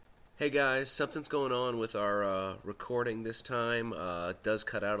Hey guys, something's going on with our recording this time. It does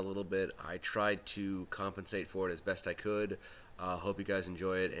cut out a little bit. I tried to compensate for it as best I could. Hope you guys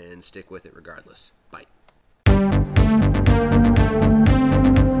enjoy it and stick with it regardless. Bye.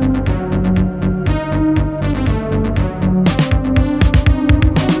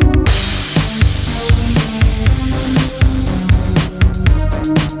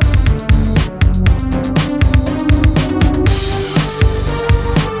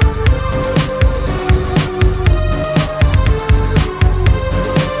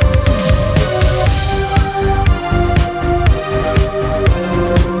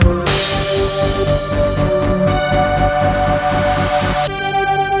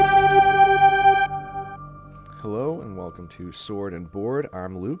 Hello and welcome to Sword and Board.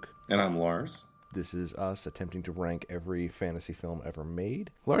 I'm Luke. And I'm Lars. This is us attempting to rank every fantasy film ever made.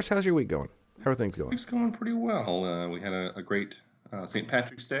 Lars, how's your week going? How are things going? Week's going pretty well. We had a great St.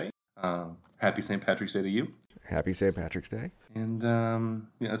 Patrick's Day. Happy St. Patrick's Day to you. Happy St. Patrick's Day. And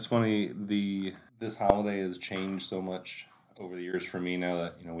it's funny. This holiday has changed so much over the years for me now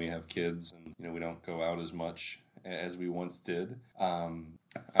that we have kids and we don't go out as much as we once did. I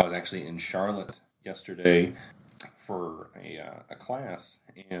was actually in Charlotte yesterday for a class,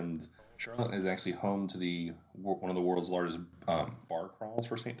 and Charlotte is actually home to one of the world's largest bar crawls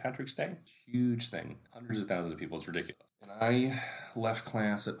for St. Patrick's Day. Huge thing, hundreds of thousands of people. It's ridiculous. And I left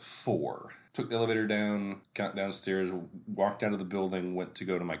class at 4. Took the elevator down, got downstairs, walked out of the building, went to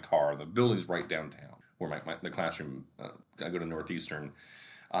go to my car. The building's right downtown where the classroom. I go to Northeastern,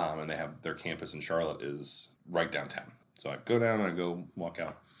 and they have their campus in Charlotte is right downtown. So I go down and I go walk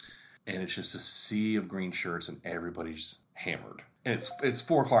out. And it's just a sea of green shirts, and everybody's hammered. And it's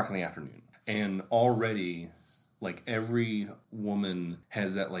 4 o'clock in the afternoon, and already, like, every woman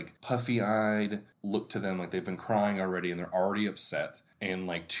has that like puffy-eyed look to them, like they've been crying already, and they're already upset. And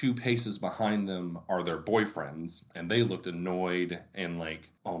like 2 paces behind them are their boyfriends, and they looked annoyed and like,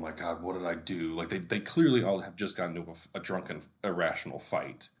 oh my god, what did I do? Like they clearly all have just gotten into a drunken, irrational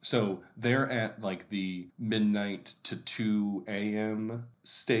fight. So they're at like the midnight to 2 a.m.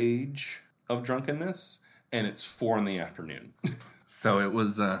 stage of drunkenness, and it's 4 in the afternoon. So it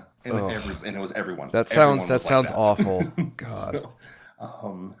was, and it was everyone. That sounds like that. awful. God. So,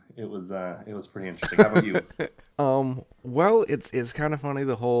 it was pretty interesting. How about you? Well, it's kind of funny.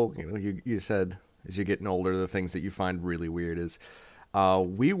 The whole, you said as you're getting older, the things that you find really weird is,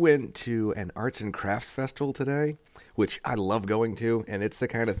 we went to an arts and crafts festival today, which I love going to, and it's the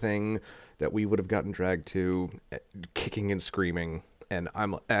kind of thing that we would have gotten dragged to, kicking and screaming, and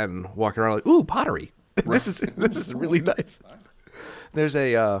walking around like, ooh, pottery. This is really nice.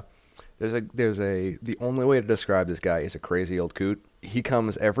 The only way to describe this guy is a crazy old coot. He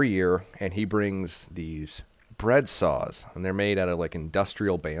comes every year and he brings these bread saws, and they're made out of like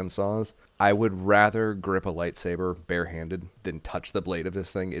industrial band saws. I would rather grip a lightsaber barehanded than touch the blade of this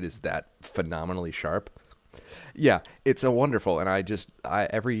thing. It is that phenomenally sharp. Yeah, it's a wonderful, and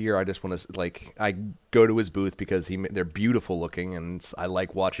every year I just want to, like, I go to his booth because they're beautiful looking, and I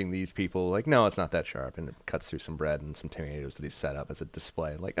like watching these people, like, no, it's not that sharp, and it cuts through some bread and some tomatoes that he set up as a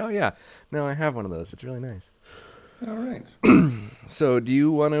display. Like, oh yeah, no, I have one of those. It's really nice. All right. So, do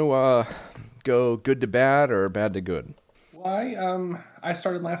you want to go good to bad or bad to good? Well, I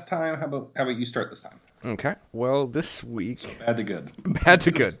started last time. How about you start this time? Okay. Well, this week. So bad to good. Bad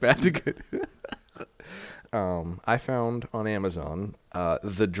to good. Bad to good. I found on Amazon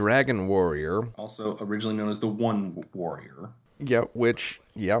The Dragon Warrior. Also originally known as The One Warrior. Yeah,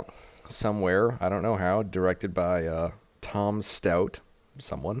 somewhere, I don't know how, directed by Tom Stout,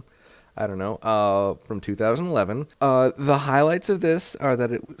 someone, I don't know, from 2011. The highlights of this are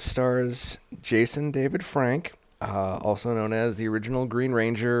that it stars Jason David Frank, also known as the original Green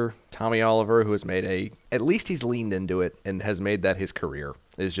Ranger, Tommy Oliver, who has at least he's leaned into it and has made that his career,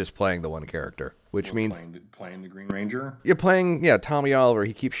 is just playing the one character, which means playing the Green Ranger. You're playing, Tommy Oliver.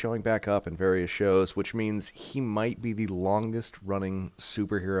 He keeps showing back up in various shows, which means he might be the longest running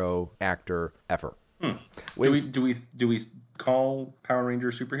superhero actor ever. Do we call Power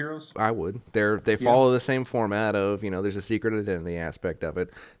Rangers superheroes? I would. They follow the same format of, there's a secret identity aspect of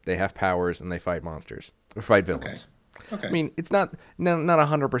it. They have powers and they fight monsters or fight villains. Okay. I mean, it's not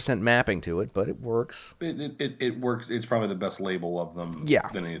 100% mapping to it, but it works. It works. It's probably the best label of them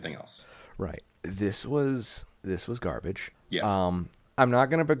than anything else. Right. This was garbage. Yeah. I'm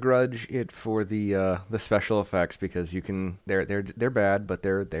not gonna begrudge it for the special effects because they're bad, but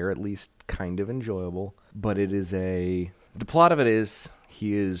they're at least kind of enjoyable. But the plot of it is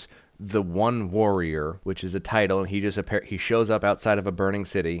he is the One Warrior, which is a title, and he shows up outside of a burning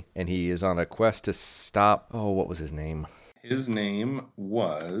city, and he is on a quest to stop. Oh, what was his name? His name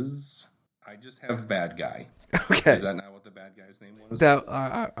was. I just have bad guy. Okay. Is that not what the bad guy's name was? That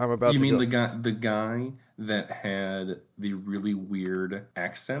I'm about You to mean go. the guy that had the really weird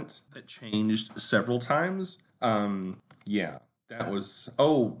accent that changed several times? Yeah, that was.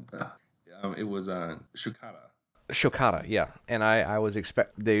 It was Shukata. Shokata, yeah. And I was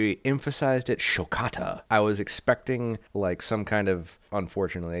they emphasized it Shokata. I was expecting like some kind of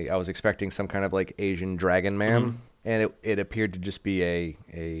unfortunately, I was expecting some kind of like Asian dragon man. And it appeared to just be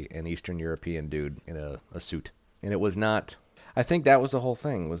an Eastern European dude in a suit. And it was not. I think that was the whole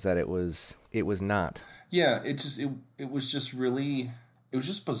thing, was that it was not. Yeah, it was just really it was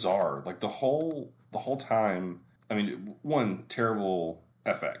just bizarre. Like the whole time. I mean, one terrible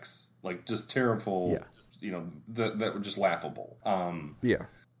FX, like just terrible. Yeah. That were just laughable. Yeah.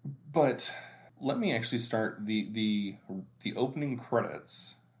 But let me actually start the opening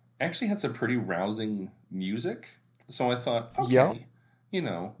credits. Actually had some pretty rousing music, so I thought, okay,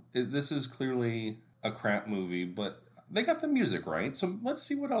 Yeah. this is clearly a crap movie, but they got the music right. So let's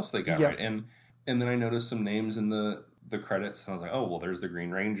see what else they got Yeah. right. And then I noticed some names in the credits, and I was like, oh well, there's the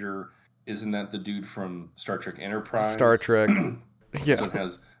Green Ranger. Isn't that the dude from Star Trek Enterprise? Star Trek. Yeah. So it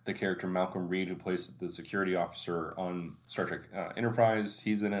has the character Malcolm Reed, who plays the security officer on Star Trek Enterprise.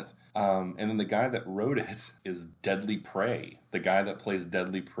 He's in it. And then the guy that wrote it is Deadly Prey. The guy that plays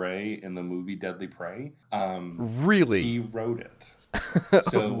Deadly Prey in the movie Deadly Prey. Really? He wrote it.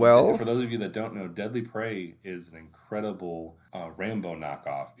 So Well, for those of you that don't know, Deadly Prey is an incredible Rambo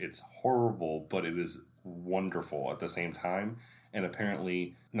knockoff. It's horrible, but it is wonderful at the same time. And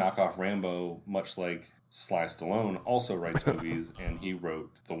apparently, knockoff Rambo, much like Sly Stallone, also writes movies, and he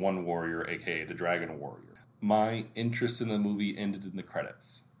wrote The One Warrior, aka The Dragon Warrior. My interest in the movie ended in the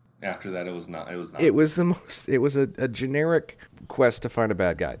credits. After that, it was not. It was nonsense. it was the most. It was a generic quest to find a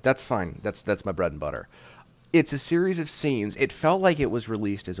bad guy. That's fine. That's my bread and butter. It's a series of scenes. It felt like it was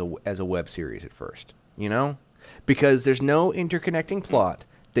released as a web series at first, because there's no interconnecting plot.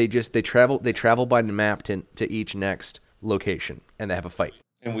 They travel by map to each next location, and they have a fight.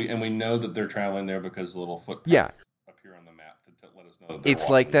 And we know that they're traveling there because little footprints Yeah. appear on the map to let us know that they're It's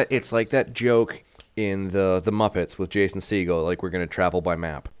like walking that. these It's like places. that joke in the Muppets with Jason Segel. Like, we're gonna travel by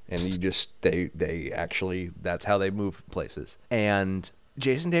map, and they actually, that's how they move places. And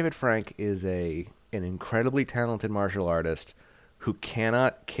Jason David Frank is an incredibly talented martial artist who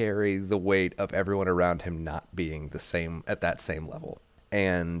cannot carry the weight of everyone around him not being the same at that same level.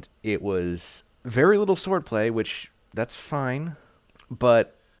 And it was very little swordplay, which that's fine,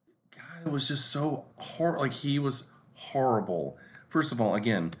 but God, it was just so horrible. Like, he was horrible. First of all,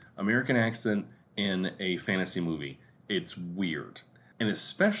 again, American accent in a fantasy movie. It's weird. And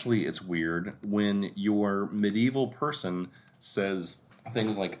especially it's weird when your medieval person says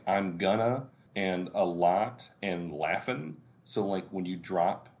things like I'm gonna and a lot and laughing. So like when you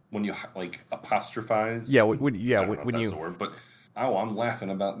like apostrophize. yeah, I don't know if when that's you the word, but oh, I'm laughing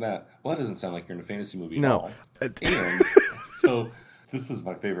about that. Well, that doesn't sound like you're in a fantasy movie at no, all. And so this is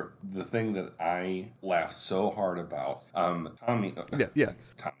my favorite. The thing that I laughed so hard about. Tommy. yeah,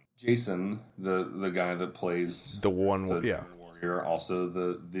 Jason, the guy that plays the one, the yeah. Dragon Warrior, also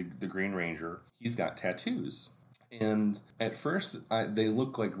the Green Ranger. He's got tattoos. And at first, they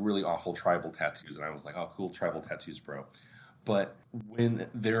look like really awful tribal tattoos, and I was like, "Oh, cool tribal tattoos, bro." But when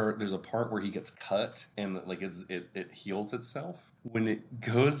there's a part where he gets cut and like it heals itself, when it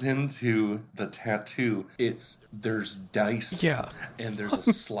goes into the tattoo, there's dice, Yeah. and there's a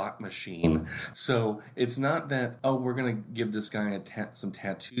slot machine. So it's not that, oh, we're gonna give this guy some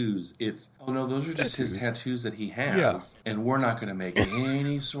tattoos. It's, oh no, those are just his tattoos that he has, and we're not gonna make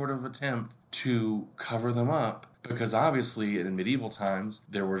any sort of attempt to cover them up. Because obviously in medieval times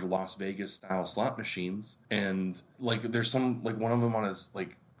there were Las Vegas style slot machines, and like there's some, like one of them on his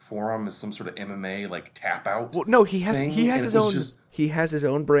like forearm is some sort of MMA like tap out. Well, no, he has thing, his and it was own just- he has his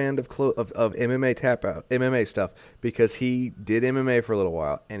own brand of MMA tap out MMA stuff, because he did MMA for a little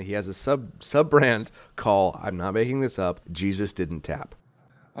while, and he has a sub brand called, I'm not making this up, Jesus Didn't Tap.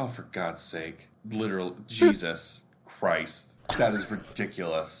 Oh, for God's sake! Literal Jesus Christ, that is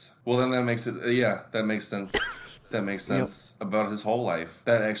ridiculous. Well, then that makes it. Yeah, that makes sense. That makes sense about his whole life.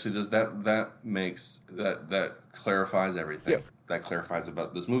 That actually does that. That clarifies everything. Yep. That clarifies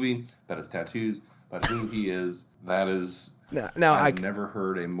about this movie, about his tattoos, about who he is. That is. Now I've never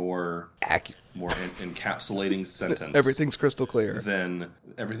heard a more encapsulating sentence. Everything's crystal clear.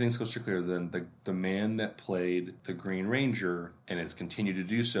 Everything's crystal clear. Then the man that played the Green Ranger and has continued to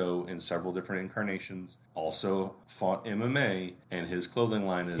do so in several different incarnations also fought MMA, and his clothing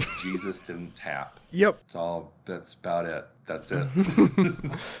line is Jesus Didn't Tap. Yep. That's about it. That's it.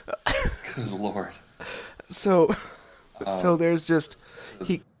 Good Lord. So So there's just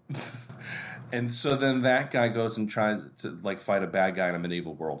he. And so then that guy goes and tries to like fight a bad guy in a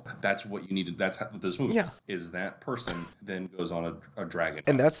medieval world. That's what you needed. That's what this movie is. That person then goes on a dragon.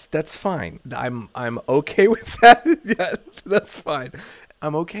 And that's fine. I'm okay with that. Yeah, that's fine.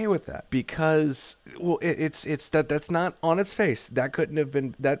 I'm okay with that because well, it's that's not on its face. That couldn't have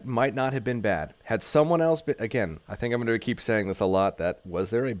been. That might not have been bad. Had someone else been, again, I think I'm going to keep saying this a lot. That was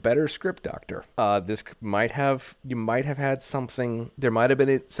there a better script doctor? This might have. You might have had something. There might have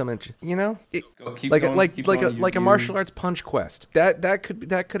been some. You know, like a martial arts punch quest. That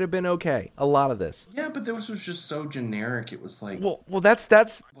could have been okay. A lot of this. Yeah, but this was just so generic. It was like. Well, that's.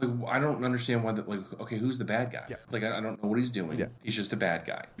 Like, I don't understand why. Okay, who's the bad guy? Yeah. Like, I don't know what he's doing. Yeah. He's just a bad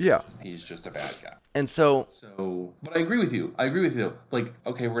guy. Yeah. He's just a bad guy. And so, but I agree with you. Like,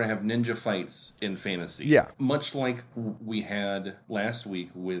 okay, we're gonna have ninja fights in fantasy. Yeah. Much like we had last week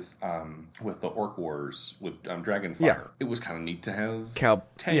with the Orc Wars with Dragonfire. Yeah. It was kind of neat to have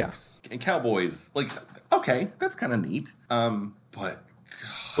tanks and cowboys. Like, okay, that's kind of neat. But.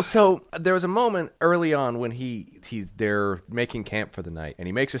 So there was a moment early on when they're making camp for the night, and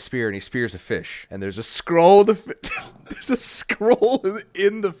he makes a spear and he spears a fish, and there's a scroll. There's a scroll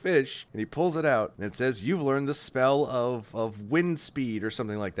in the fish, and he pulls it out, and it says, "You've learned the spell of wind speed," or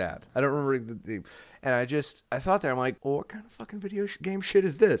something like that. I don't remember the. And I thought there, I'm like, well, what kind of fucking video game shit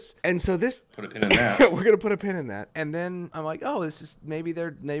is this? And so this. Put a pin in that. We're gonna put a pin in that, and then I'm like, oh, this is maybe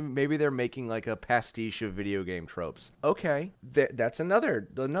they're making like a pastiche of video game tropes. Okay, that's another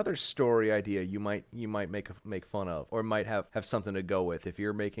story idea you might make fun of, or might have something to go with if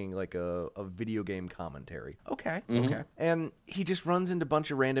you're making like a video game commentary. Okay, okay. And he just runs into a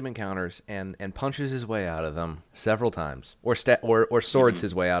bunch of random encounters and punches his way out of them several times, or swords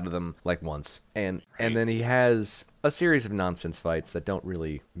his way out of them like once, and then he has a series of nonsense fights that don't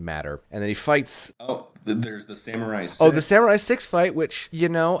really matter. And then he fights... Oh, there's the Samurai 6. Oh, the Samurai 6 fight, which,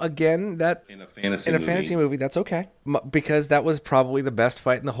 again, that... In a fantasy movie, that's okay. Because that was probably the best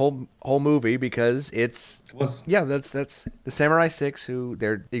fight in the whole movie, because it's... Yeah, that's the Samurai 6, who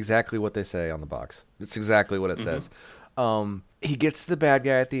they're exactly what they say on the box. It's exactly what it says. He gets the bad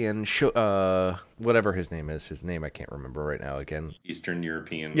guy at the end, whatever his name is. His name I can't remember right now again. Eastern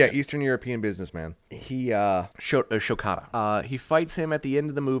European. Yeah, Eastern European businessman. He, Shokata. He fights him at the end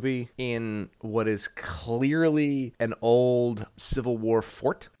of the movie in what is clearly an old Civil War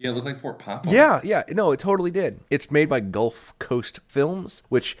fort. Yeah, it looked like Fort Papa. Yeah. No, it totally did. It's made by Gulf Coast Films,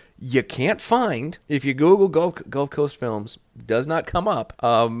 which you can't find. If you Google Gulf Coast Films, does not come up.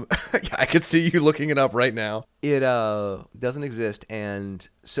 I could see you looking it up right now. It doesn't exist, and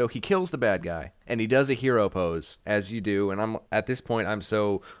so he kills the bad guy, and he does a hero pose, as you do, and at this point I'm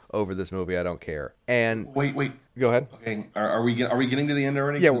so over this movie I don't care. And wait, go ahead. Okay, are we getting to the end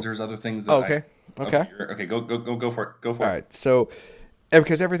already? Yeah, because there's other things that okay. Okay, go for it. All right, so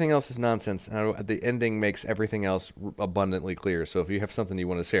because everything else is nonsense, and the ending makes everything else abundantly clear. So if you have something you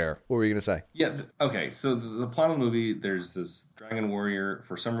want to share, what were you going to say? Yeah, okay. So the plot of the movie, there's this dragon warrior.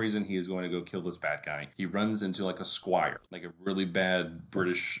 For some reason, he is going to go kill this bad guy. He runs into like a squire, like a really bad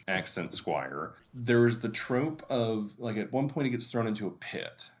British accent squire. There's the trope of, like, at one point he gets thrown into a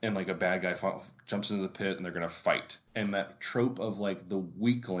pit, and like a bad guy jumps into the pit, and they're going to fight. And that trope of like the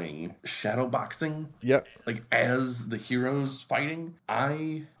weakling shadow boxing. Yep. Like as the heroes fighting.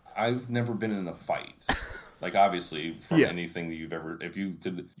 I've never been in a fight. Like, obviously, from anything that you've ever...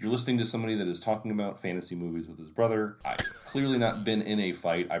 You're listening to somebody that is talking about fantasy movies with his brother. I've clearly not been in a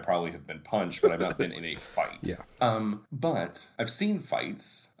fight. I probably have been punched, but I've not been in a fight. Yeah. But I've seen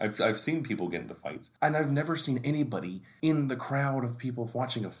fights. I've seen people get into fights. And I've never seen anybody in the crowd of people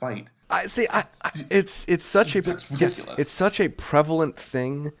watching a fight. It's such a... That's ridiculous. It's such a prevalent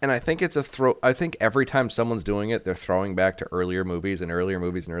thing, and I think it's I think every time someone's doing it, they're throwing back to earlier movies and earlier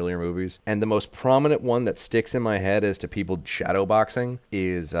movies and earlier movies. And the most prominent one that sticks in my head as to people shadowboxing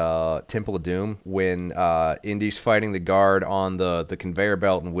is Temple of Doom, when Indy's fighting the guard on the conveyor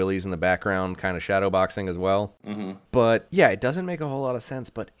belt and Willie's in the background kind of shadowboxing as well. Mm-hmm. But yeah, it doesn't make a whole lot of sense,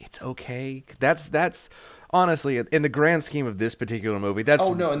 but it's okay. That's honestly, in the grand scheme of this particular movie, that's...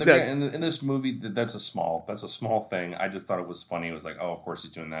 Oh, no, in this movie, that's a small thing. I just thought it was funny. It was like, oh, of course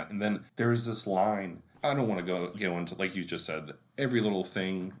he's doing that. And then there's this line. I don't want to go into, like you just said, every little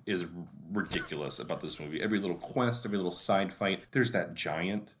thing is ridiculous about this movie. Every little quest, every little side fight. There's that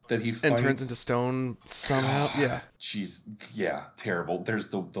giant that he fights. And turns into stone somehow. Yeah. Jeez, yeah, terrible. There's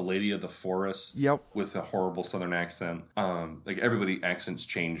the lady of the forest. Yep. With a horrible southern accent. Like, everybody accents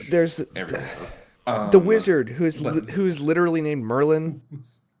change. There's everywhere. The wizard, who's literally named Merlin.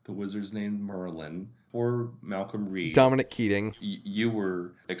 The wizard's named Merlin. poor Malcolm Reed. Dominic Keating. You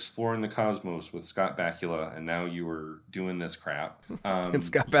were exploring the cosmos with Scott Bakula, and now you were doing this crap. And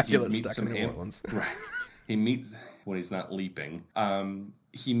Scott He Bakula's meets stuck in some New Orleans. right. He meets when he's not leaping.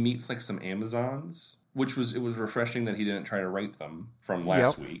 He meets like some Amazons, which was refreshing that he didn't try to rape them from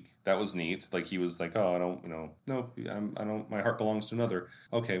last week. That was neat. Like he was like, oh, I don't, no, I don't. My heart belongs to another.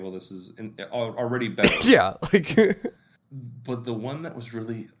 Okay, well, this is already better. Yeah, like. But the one that was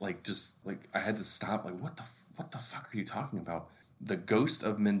really like just like I had to stop. Like what the fuck are you talking about? The ghost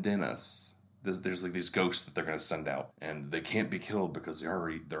of Mendenas. There's like these ghosts that they're going to send out, and they can't be killed because they're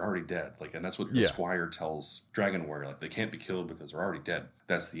already dead. Like, and that's what the Squire tells Dragon Warrior. Like, they can't be killed because they're already dead.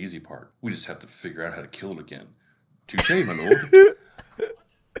 That's the easy part. We just have to figure out how to kill it again. Touché, my lord.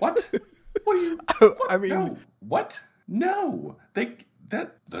 What? What are you? What? I mean, no. What? No.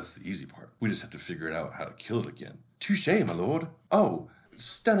 That's the easy part. We just have to figure out how to kill it again. Touché, my lord. Oh,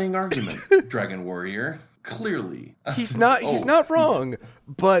 stunning argument, Dragon Warrior. Clearly, he's not wrong,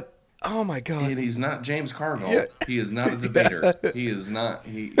 but. Oh my god! And he's not James Carville. Yeah. He is not a debater. He is not.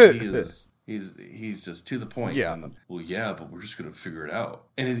 He is. He's just to the point. Yeah. And, well, yeah, but we're just gonna figure it out.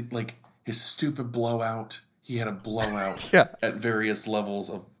 And his stupid blowout. He had a blowout at various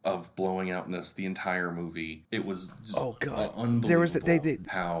levels of blowing outness the entire movie. It was just unbelievable. There was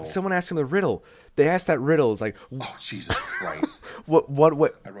how someone asked him the riddle. They asked that riddle. It's like, oh Jesus Christ! what?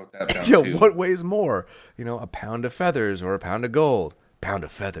 I wrote that down too. What weighs more? A pound of feathers or a pound of gold? Pound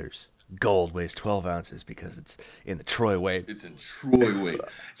of feathers. Gold weighs 12 ounces because it's in the Troy weight. It's in Troy weight.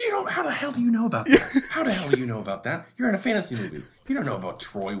 How the hell do you know about that? How the hell do you know about that? You're in a fantasy movie. You don't know about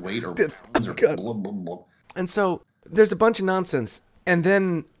Troy weight or pounds or blah, blah, blah. And so there's a bunch of nonsense. And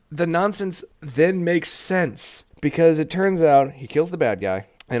then the nonsense then makes sense because it turns out he kills the bad guy.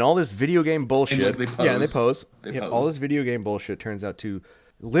 And all this video game bullshit. And they pose. Yeah, and they pose. All this video game bullshit turns out to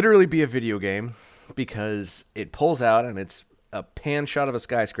literally be a video game because it pulls out and it's a pan shot of a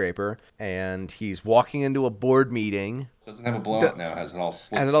skyscraper, and he's walking into a board meeting. Doesn't have a blowout now. Has it all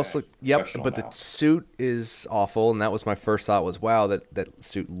slicked? Has it all slicked? Yep. But the suit is awful, and that was my first thought. Was wow, that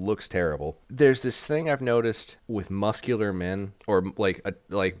suit looks terrible. There's this thing I've noticed with muscular men, or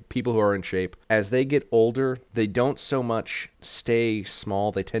like people who are in shape. As they get older, they don't so much stay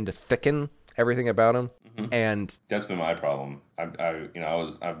small. They tend to thicken everything about them. Mm-hmm. And that's been my problem.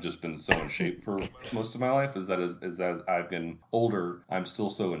 I've just been so in shape for most of my life. As I've been older, I'm still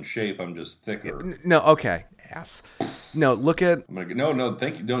so in shape. I'm just thicker. No, okay, ass. No, look at. No,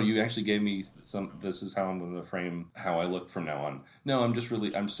 thank you. No, you actually gave me some. This is how I'm going to frame how I look from now on. No,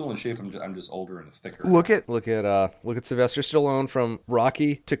 I'm still in shape. I'm just older and thicker. Look at Sylvester Stallone from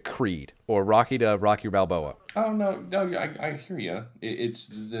Rocky to Creed, or Rocky to Rocky Balboa. Oh no, I hear you. It's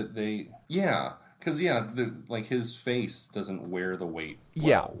that they, yeah. Because, his face doesn't wear the weight well.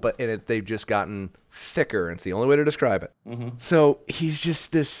 Yeah, but they've just gotten thicker, and it's the only way to describe it. Mm-hmm. So he's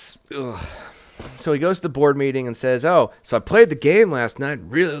just this... Ugh. So he goes to the board meeting and says, oh, so I played the game last night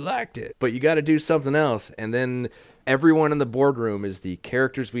and really liked it, but you got to do something else. And then everyone in the boardroom is the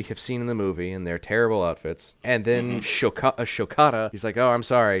characters we have seen in the movie in their terrible outfits. And then Shokata, he's like, oh, I'm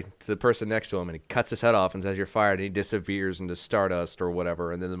sorry, to the person next to him, and he cuts his head off and says, you're fired, and he disappears into stardust or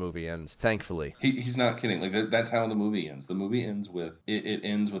whatever, and then the movie ends, thankfully. He's not kidding. Like, that's how the movie ends. The movie ends with, it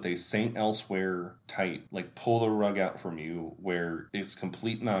ends with a Saint Elsewhere type, like, pull the rug out from you, where it's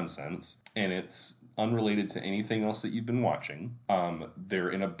complete nonsense, and it's unrelated to anything else that you've been watching. They're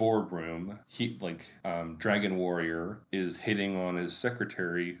in a boardroom. Dragon Warrior is hitting on his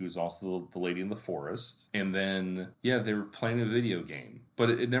secretary, who's also the lady in the forest. And then, they were playing a video game. But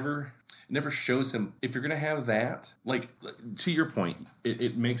it never shows him. If you're going to have that, like, to your point,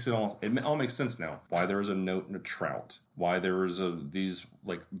 it makes it all makes sense now. Why there was a note and a trout. Why there was these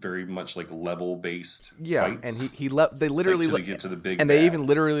like very much like level based fights. And they literally they get to the big and bad. They even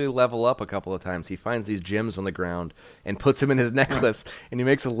literally level up a couple of times. He finds these gems on the ground and puts them in his necklace, and he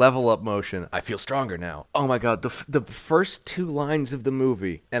makes a level up motion. I feel stronger now. Oh my god, the first two lines of the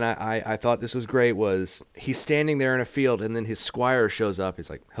movie, and I thought this was great, was he's standing there in a field, and then his squire shows up. He's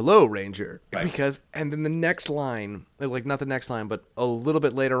like, "Hello, Ranger," right. And then the next line, like not the next line, but a little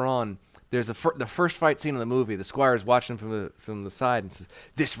bit later on. There's the first fight scene in the movie. The squire's watching from the side and says,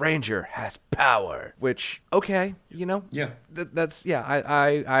 "This ranger has power." Which, okay, that's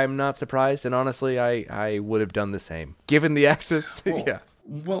I'm not surprised, and honestly, I would have done the same given the access.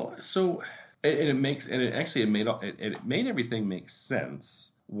 Well, so it made everything make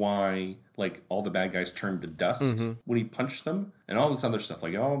sense. Why, like, all the bad guys turned to dust when he punched them, and all this other stuff.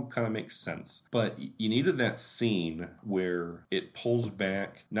 Like, it all kind of makes sense. But you needed that scene where it pulls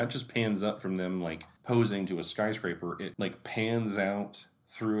back, not just pans up from them, like, posing to a skyscraper. It, like, pans out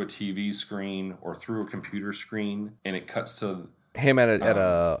through a TV screen or through a computer screen, and it cuts to him at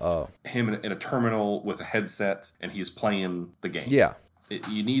him in a terminal with a headset, and he's playing the game. yeah.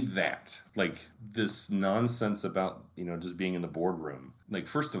 You need that. Like, this nonsense about, just being in the boardroom. Like,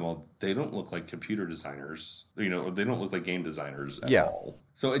 first of all, they don't look like computer designers, or they don't look like game designers at all.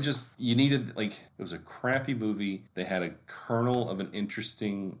 So you needed, like, it was a crappy movie. They had a kernel of an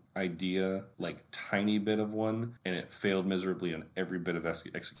interesting idea, like, tiny bit of one, and it failed miserably on every bit of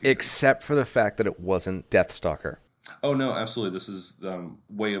execution. Except for the fact that it wasn't Deathstalker. Oh, no, absolutely. This is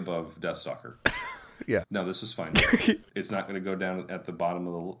way above Deathstalker. Yeah. No, this is fine. It's not going to go down at the bottom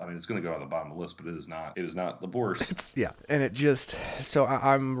of the... I mean, it's going to go on the bottom of the list, but it is not. It is not the worst. And it just... So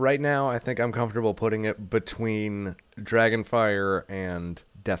I'm right now, I think I'm comfortable putting it between Dragonfire and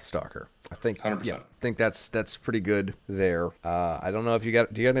Deathstalker. I think 100%. Yeah, I think that's pretty good there. I don't know if do you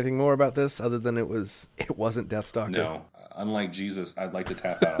got anything more about this other than it wasn't Deathstalker? No. Unlike Jesus, I'd like to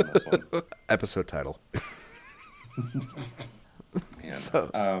tap out on this one. Episode title.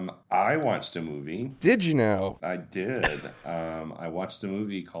 Man. I watched a movie. Did you know? I did. I watched a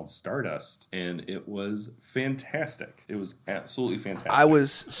movie called Stardust, and it was fantastic. It was absolutely fantastic. I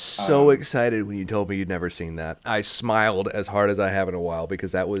was so excited when you told me you'd never seen that. I smiled as hard as I have in a while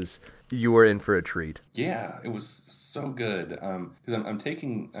because you were in for a treat. Yeah, it was so good. Because I'm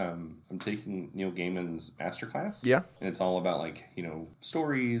taking Neil Gaiman's masterclass. Yeah, and it's all about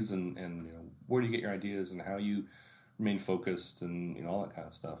stories and where do you get your ideas and how you remain focused and all that kind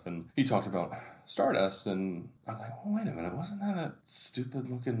of stuff. And he talked about Stardust, and I'm like, oh, wait a minute, wasn't that a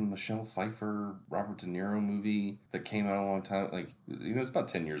stupid looking Michelle Pfeiffer, Robert De Niro movie that came out a long time? Like, it's about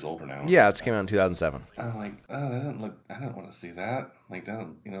 10 years older now. Yeah, it came out in 2007. I'm like, oh, that doesn't look. I don't want to see that. Like that,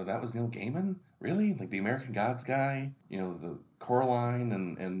 that was Neil Gaiman, really? Like the American Gods guy, the Coraline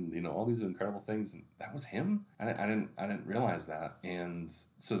and all these incredible things. And that was him. I didn't realize that. And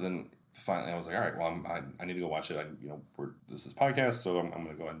so then. Finally, I was like, all right, well, I need to go watch it. This is podcast, so I'm going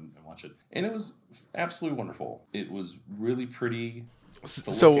to go ahead and watch it. And it was absolutely wonderful. It was really pretty. What's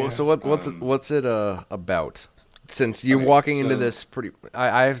it about? Since you're walking into this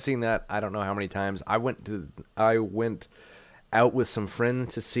I have seen that I don't know how many times. I went out with some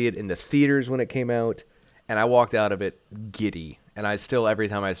friends to see it in the theaters when it came out, and I walked out of it giddy. And I still, every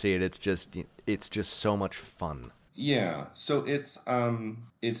time I see it, it's just so much fun. Yeah, so it's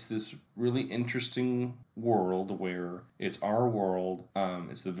this really interesting world where it's our world.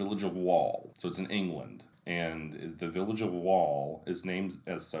 It's the village of Wall, so it's in England, and the village of Wall is named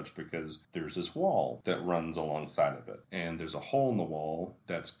as such because there's this wall that runs alongside of it, and there's a hole in the wall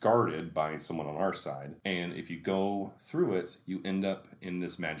that's guarded by someone on our side, and if you go through it, you end up in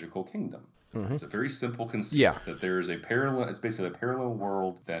this magical kingdom. Mm-hmm. It's a very simple conceit that there is it's basically a parallel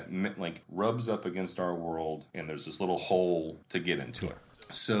world that rubs up against our world, and there's this little hole to get into it.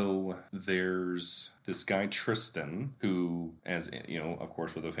 So there's this guy Tristan who, as of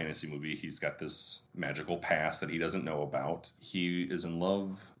course with a fantasy movie, he's got this magical past that he doesn't know about. He is in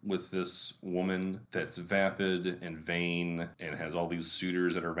love with this woman that's vapid and vain and has all these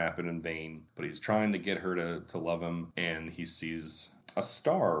suitors that are vapid and vain, but he's trying to get her to love him, and he sees a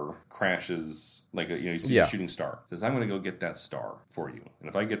star crashes, he sees a shooting star. Says, I'm going to go get that star for you. And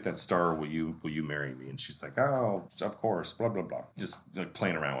if I get that star, will you marry me? And she's like, oh, of course, blah, blah, blah. Just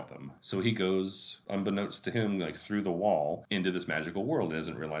playing around with him. So he goes, unbeknownst to him, through the wall into this magical world. And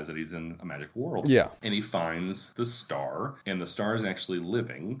doesn't realize that he's in a magical world. Yeah. And he finds the star, and the star is actually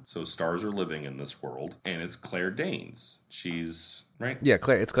living. So stars are living in this world. And it's Claire Danes. She's... Right? Yeah,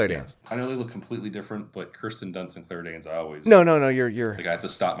 it's Claire Danes. I know they look completely different, but Kirsten Dunst and Claire Danes, I always... No, you're... I have to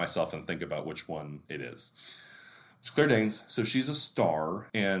stop myself and think about which one it is. It's Claire Danes, so she's a star,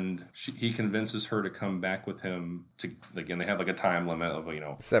 and he convinces her to come back with him to, and they have a time limit of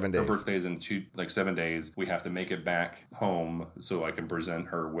 7 days. Her birthday's in 7 days. We have to make it back home so I can present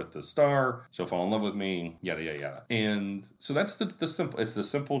her with the star. She'll fall in love with me. Yada yada yada. And so that's the simple. It's the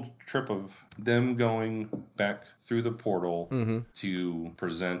simple trip of them going back through the portal to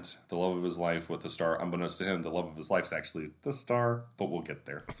present the love of his life with the star. Unbeknownst to him, the love of his life's actually the star, but we'll get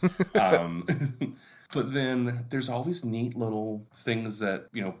there. But then there's all these neat little things that,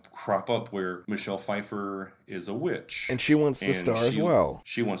 crop up where Michelle Pfeiffer is a witch. And she wants the star as well.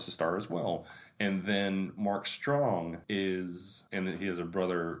 She wants the star as well. And then Mark Strong and he has a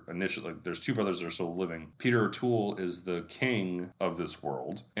brother initially. There's two brothers that are still living. Peter O'Toole is the king of this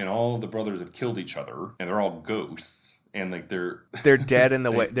world, and all of the brothers have killed each other, and they're all ghosts. and like they're dead in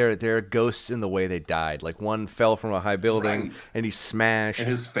the way they're ghosts in the way they died. Like one fell from a high building right, and he's smashed, and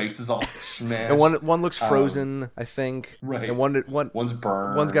his face is all smashed. and one looks frozen, I think. Right. And one's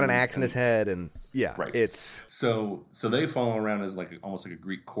burned. one's got an axe in his head, and yeah, right. it's so they follow around as like almost like a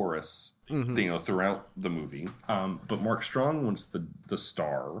Greek chorus, you know, throughout the movie. But Mark Strong wants the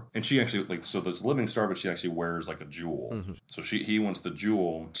star, and she actually like so there's a living star, but she actually wears like a jewel. So he wants the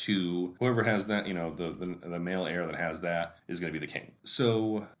jewel to whoever has that, you know, the male heir that has that is going to be the king.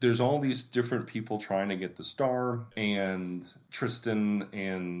 So there's all these different people trying to get the star, and Tristan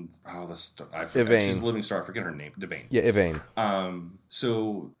and I forget Yvain. she's a living star. I forget her name. Devane. yeah, Yvain.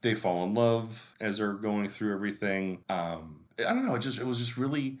 So they fall in love as they're going through everything. I don't know. It was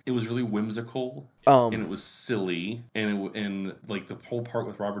really whimsical, and it was silly, and like the whole part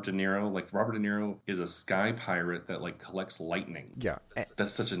with Robert De Niro. Like Robert De Niro is a sky pirate that like collects lightning. Yeah,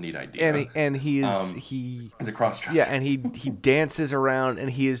 that's such a neat idea. And he's a cross-dresser. Yeah, and he dances around, and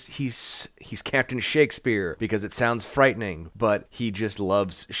he's Captain Shakespeare because it sounds frightening, but he just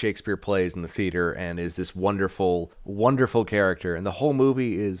loves Shakespeare plays in the theater and is this wonderful, wonderful character. And the whole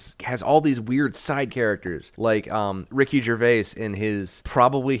movie has all these weird side characters, like Ricky Gervais in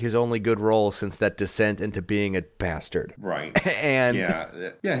probably his only good role since that descent into being a bastard. Right. And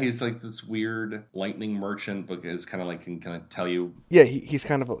yeah, he's like this weird lightning merchant, but it's kind of like can kind of tell you. Yeah, he's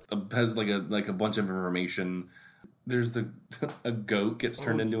kind of has like a bunch of information. There's a goat gets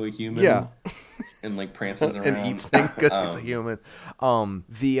turned into a human. Yeah. And like prances around and eats things because he's a human.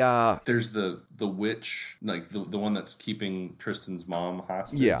 There's the witch, like the one that's keeping Tristan's mom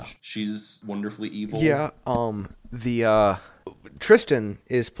hostage. Yeah, she's wonderfully evil. Yeah. Tristan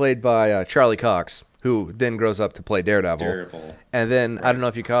is played by Charlie Cox, who then grows up to play Daredevil. And then, right. I don't know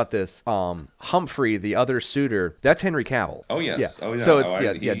if you caught this, Humphrey, the other suitor, that's Henry Cavill. Oh, yes. Yeah. Oh, yeah. So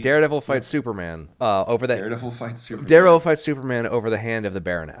it's, Daredevil fights Superman over the... Daredevil fights Superman over the hand of the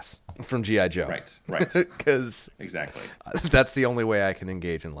Baroness from G.I. Joe. Right. Because... Exactly. That's the only way I can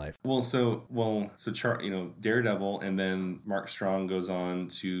engage in life. So Daredevil, and then Mark Strong goes on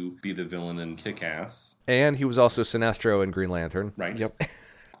to be the villain in Kick-Ass. And he was also Sinestro in Green Lantern. Right. Yep.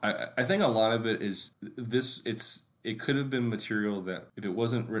 I think a lot of it is it could have been material that if it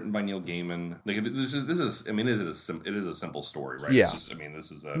wasn't written by Neil Gaiman, like it is a simple story, right? Yeah.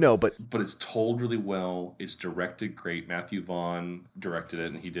 But it's told really well. It's directed great. Matthew Vaughn directed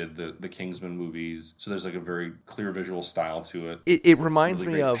it, and he did the Kingsman movies. So there's like a very clear visual style to it. It reminds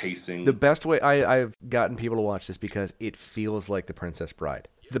really me of pacing. The best way I've gotten people to watch this because it feels like The Princess Bride.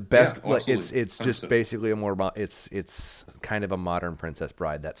 The best, it's just basically it's kind of a modern Princess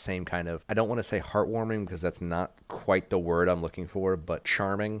Bride. That same kind of, I don't want to say heartwarming because that's not quite the word I'm looking for, but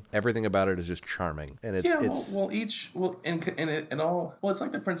charming. Everything about it is just charming, and it's it's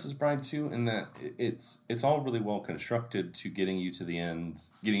like The Princess Bride too, in that it's all really well constructed to getting you to the end.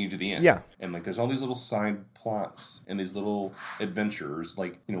 Yeah, and like there's all these little side plots and these little adventures,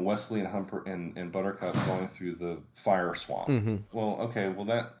 like Wesley and Humper and Buttercup going through the fire swamp. Mm-hmm. Well, okay,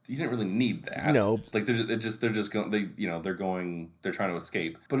 that you didn't really need that. No, like they're trying to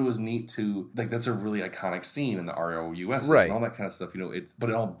escape, but it was neat to like that's a really iconic scene in the ROUS right. and all that kind of stuff. But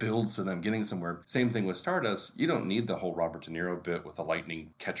it all builds to them getting somewhere. Same thing with Stardust. You don't need the whole Robert De Niro bit with the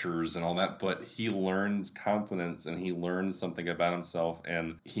lightning catchers and all that, but he learns confidence and he learns something about himself,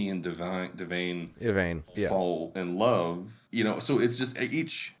 and he and Devane fall in love. So it's just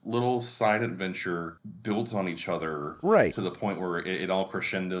each little side adventure built on each other, right, to the point where it all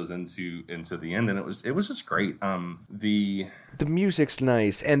crescendos into the end, and it was just great. The music's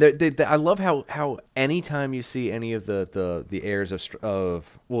nice, and I love how anytime you see any of the heirs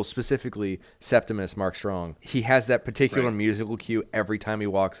of specifically Septimus Mark Strong, he has that particular musical cue every time he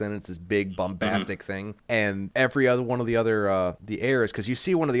walks in. It's this big bombastic thing, and every other one of the heirs, because you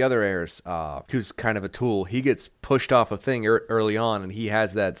see one of the other heirs who's kind of a tool, he gets pushed off a thing early on, and he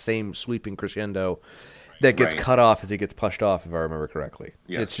has that same sweeping crescendo that gets cut off as he gets pushed off, if I remember correctly.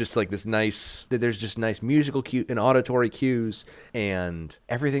 Yes. It's just like this nice... There's just nice musical cue and auditory cues, and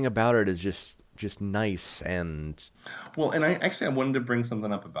everything about it is just nice. And and I wanted to bring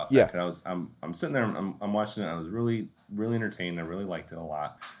something up about that. Yeah. Because I'm sitting there, I'm watching it. I was really, really entertained. I really liked it a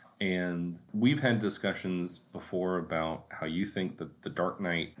lot. And we've had discussions before about how you think that The Dark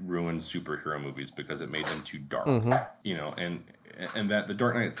Knight ruined superhero movies because it made them too dark. Mm-hmm. And that The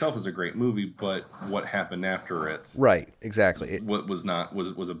Dark Knight itself is a great movie, but what happened after it, right? Exactly. What was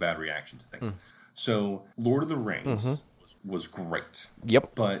a bad reaction to things. So Lord of the Rings was great.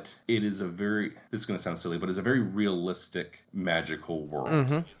 Yep. But it is this is going to sound silly, but it's a very realistic magical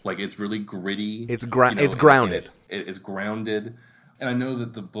world. Like it's really gritty. It's grounded. It's grounded. And I know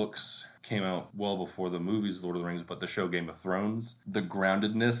that the books came out well before the movies Lord of the Rings, but the show Game of Thrones, the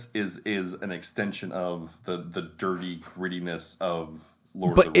groundedness is an extension of the dirty grittiness of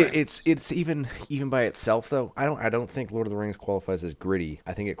Lord But of the Rings. it's even by itself though. I don't think Lord of the Rings qualifies as gritty.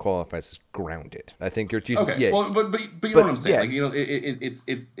 I think it qualifies as grounded. I think you're Okay, yeah. well, but you know what I'm saying? Yeah. Like, you know,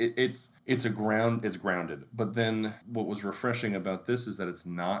 it's grounded. But then what was refreshing about this is that it's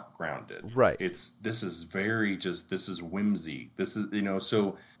not grounded. Right. This is very just, this is whimsy. This is, you know,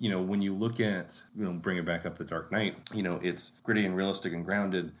 so, you know, when you look at, you know, bring it back up to Dark Knight, you know, it's gritty and realistic and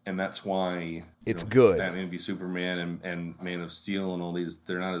grounded, and that's why It's good. Batman v Superman and Man of Steel and all these,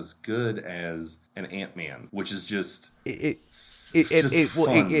 they're not as good as an Ant-Man, which is just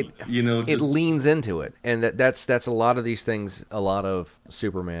fun. You know, it leans into it, and that's a lot of these things. A lot of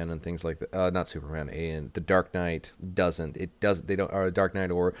Superman and things like that. Not Superman, and the Dark Knight doesn't. It doesn't. They don't. Or Dark Knight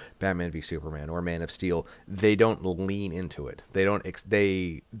or Batman v Superman or Man of Steel. They don't lean into it. They don't.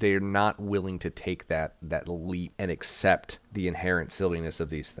 They're not willing to take that leap and accept the inherent silliness of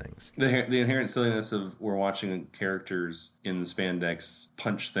these things. The inherent silliness of we're watching characters in spandex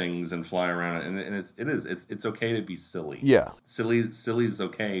punch things and fly around, and it's okay to be silly. Yeah, silly is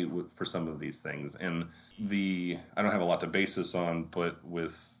okay for some of these things, and I don't have a lot to base this on, but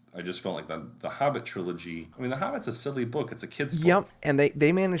I just felt like the Hobbit trilogy. I mean, The Hobbit's a silly book. It's a kid's book. Yep, and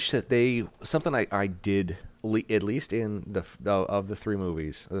they managed to something I did at least in the three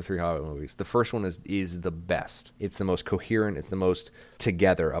movies, the three Hobbit movies. The first one is the best. It's the most coherent. It's the most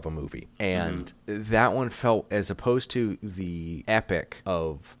together of a movie, and that one felt, as opposed to the epic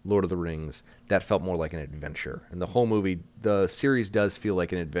of Lord of the Rings, that felt more like an adventure. And the whole movie, the series does feel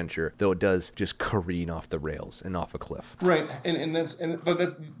like an adventure, though it does just careen off the rails and off a cliff. Right, but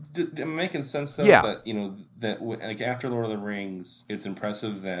that's making sense though. Yeah. That, you know, that like after Lord of the Rings, it's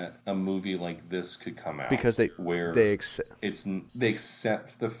impressive that a movie like this could come out Because they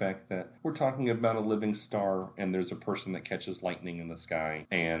accept the fact that we're talking about a living star, and there's a person that catches lightning in the sky,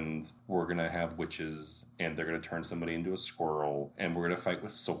 and we're gonna have witches, and they're gonna turn somebody into a squirrel, and we're gonna fight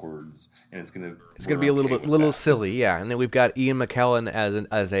with swords, and it's gonna be a little silly, yeah. And then we've got Ian McKellen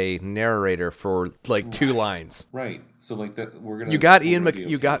as a narrator for like 2 lines. Right. So like that, You got Ian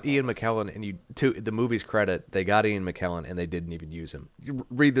McKellen, and to the movie's credit, they got Ian McKellen, and they didn't even use him. You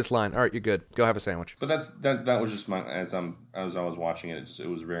read this line. All right, you're good. Go have a sandwich. But that was just as I was watching it. It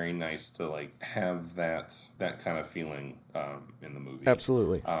was very nice to like have that kind of feeling in the movie.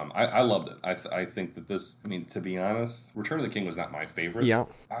 Absolutely. I loved it. I think that this. I mean, to be honest, Return of the King was not my favorite. Yeah.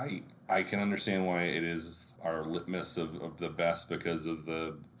 I can understand why it is our litmus of the best, because of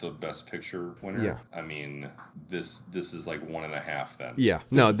the best picture winner. Yeah. I mean, this is like 1.5 then. Yeah.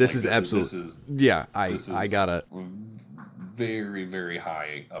 No, this like, is absolutely. I got it. Very, very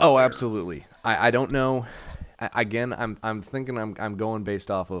high. Oh, there. Absolutely. I don't know. Again, I'm thinking I'm going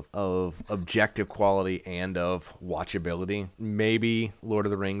based off of objective quality and of watchability. Maybe Lord of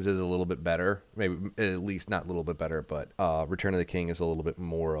the Rings is a little bit better. Maybe at least not a little bit better, but Return of the King is a little bit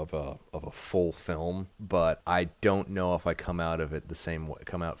more of a full film. But I don't know if I come out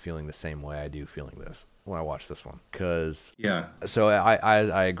feeling the same way I do feeling this when I watch this one. So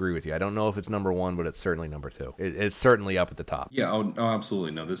I agree with you. I don't know if it's number 1, but it's certainly number 2. It's certainly up at the top. Yeah. Oh,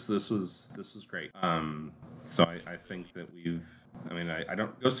 absolutely. No, this was great. So I think that I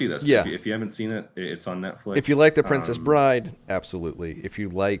don't go see this. Yeah. If you haven't seen it, it's on Netflix. If you like The Princess Bride, absolutely. If you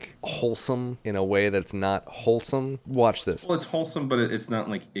like wholesome in a way that's not wholesome, watch this. Well, it's wholesome, but it's not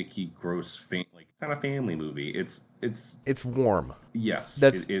like icky, gross, like it's not a family movie. It's warm. Yes,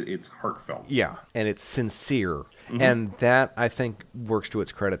 it's heartfelt. Yeah, and it's sincere, and that I think works to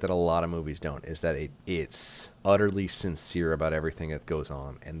its credit that a lot of movies don't. Is that it's utterly sincere about everything that goes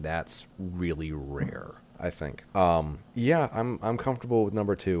on, and that's really rare, I think. I'm comfortable with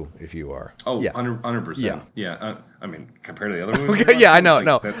number 2 if you are. Oh, yeah. 100%. Yeah. I mean, compared to the other movies. Yeah, I know. Like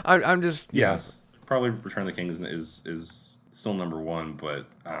no, that, I'm just yes. Probably Return of the King is still number 1, but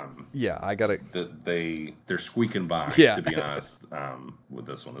I got it. They're squeaking by. Yeah. To be honest, with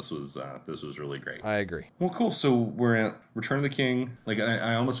this one, this was really great. I agree. Well, cool. So we're at Return of the King. Like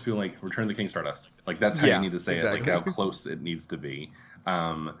I almost feel like Return of the King Stardust. Like that's how you need to say it. Like how close it needs to be.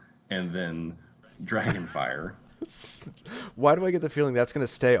 And then Dragonfire. Why do I get the feeling that's going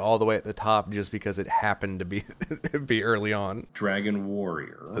to stay all the way at the top just because it happened to be early on? Dragon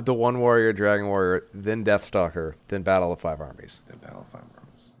Warrior. The One Warrior, Dragon Warrior, then Deathstalker, then Battle of Five Armies.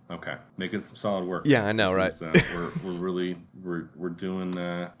 Okay, making some solid work. Yeah, I know, right? We're really doing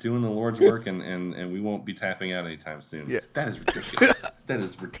the Lord's work, and we won't be tapping out anytime soon. Yeah. That is ridiculous. That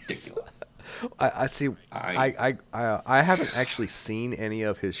is ridiculous. I see. I haven't actually seen any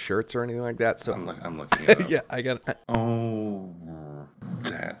of his shirts or anything like that. So I'm looking at it. Yeah, I got it. Oh,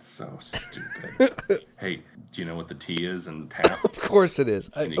 that That's so stupid. Hey, do you know what the T is in tap? Of course it is.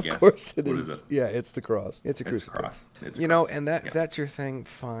 Can you Of guess? course it What is. is it? Yeah, it's the cross. It's a It's crucifix. cross. It's a You know, cross. and Yeah. that's your thing,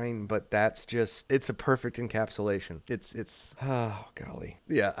 fine, but that's just, it's a perfect encapsulation. It's oh golly.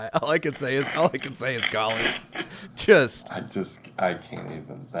 Yeah, all I can say is golly. I can't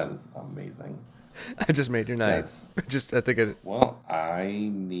even. That is amazing. I just made your night. That's- Well, I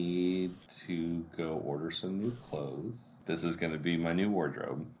need to go order some new clothes. This is going to be my new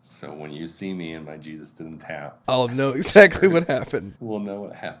wardrobe. So when you see me in my Jesus Didn't Tap, I'll know exactly what happened. we'll know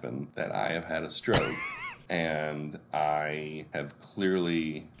what happened. That I have had a stroke. And I have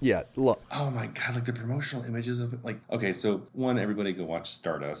clearly. Yeah, look. Oh my God, like the promotional images of it. Like, okay, so one, everybody go watch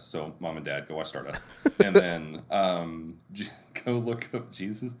Stardust. So mom and dad, go watch Stardust. And then go look up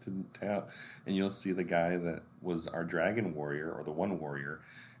Jesus Didn't Tap. And you'll see the guy that was our dragon warrior, or the one warrior.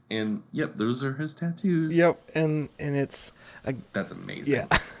 And yep, those are his tattoos. Yep, and it's That's amazing.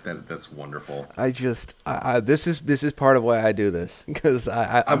 Yeah. That's wonderful. This is part of why I do this, because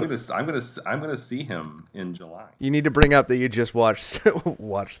I'm gonna see him in July. You need to bring up that you just watched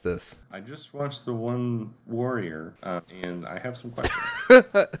this. I just watched the one warrior, and I have some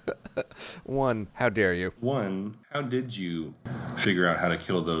questions. One, how dare you? One, how did you figure out how to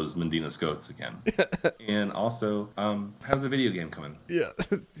kill those Mendinas goats again? And also, how's the video game coming? Yeah,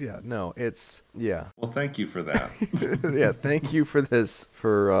 yeah, no, it's yeah. Well, thank you for that. Yeah, thank you for this,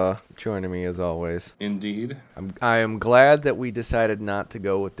 for joining me as always. Indeed. I am glad that we decided not to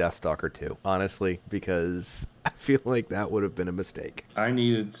go with Deathstalker 2, honestly, because I feel like that would have been a mistake. I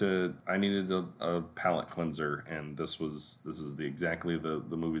needed a palate cleanser, and this was exactly the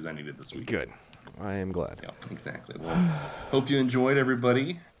movies I needed this week. Good. I am glad. Yeah, exactly. Well, hope you enjoyed,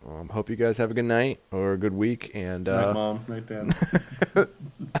 everybody. Hope you guys have a good night or a good week, and Night, Mom. Night, Dad.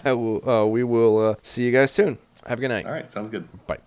 we will see you guys soon. Have a good night. All right, sounds good. Bye.